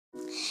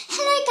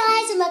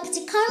welcome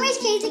to Conway's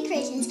Crazy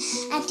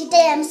Creations, and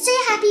today I'm so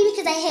happy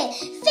because I hit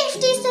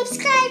 50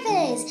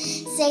 subscribers.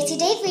 So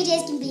today's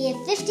video is going to be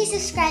a 50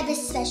 subscribers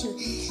special.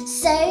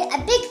 So a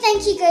big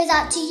thank you goes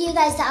out to you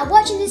guys that are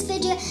watching this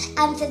video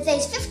and for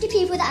those 50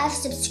 people that have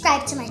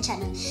subscribed to my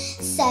channel.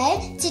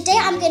 So today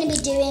I'm going to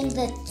be doing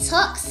the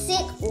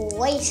Toxic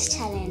Waste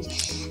Challenge.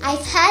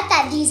 I've heard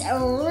that these are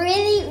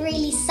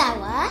really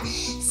sour.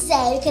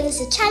 So because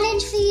it's a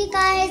challenge for you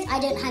guys,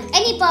 I don't have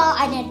any bar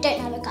and I don't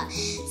have a car.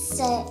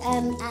 So,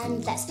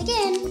 and let's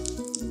begin.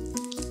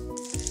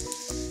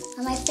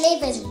 And my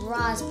flavour is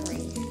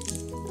raspberry.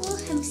 Oh,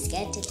 I'm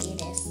scared to do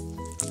this.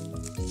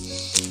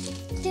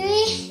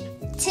 3,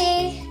 2,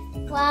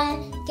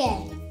 1, go.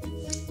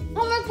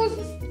 Oh my god,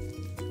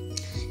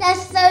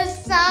 that's so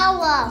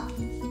sour.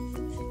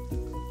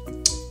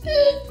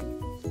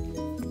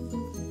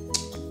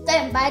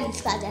 Don't buy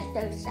these guys,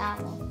 they're so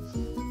sour.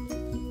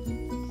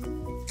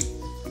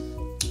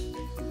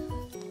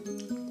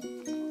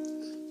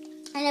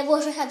 And I've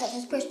also heard that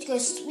they're supposed to go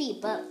sweet,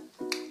 but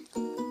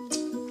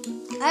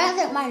I don't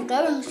think mine's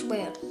going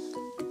sweet.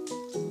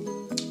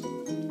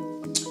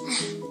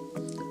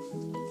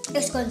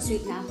 It's gone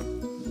sweet now.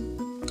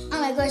 Oh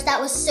my gosh,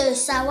 that was so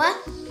sour.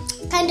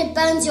 Kind of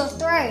burns your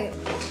throat.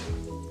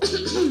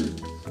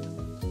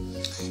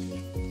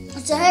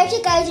 So I hope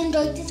you guys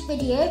enjoyed this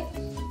video.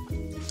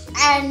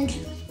 And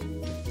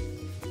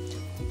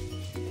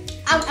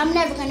I'm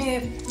never going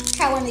to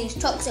try one of these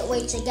toxic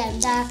weights again.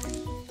 They're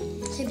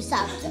super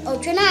sour. So,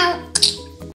 over and out.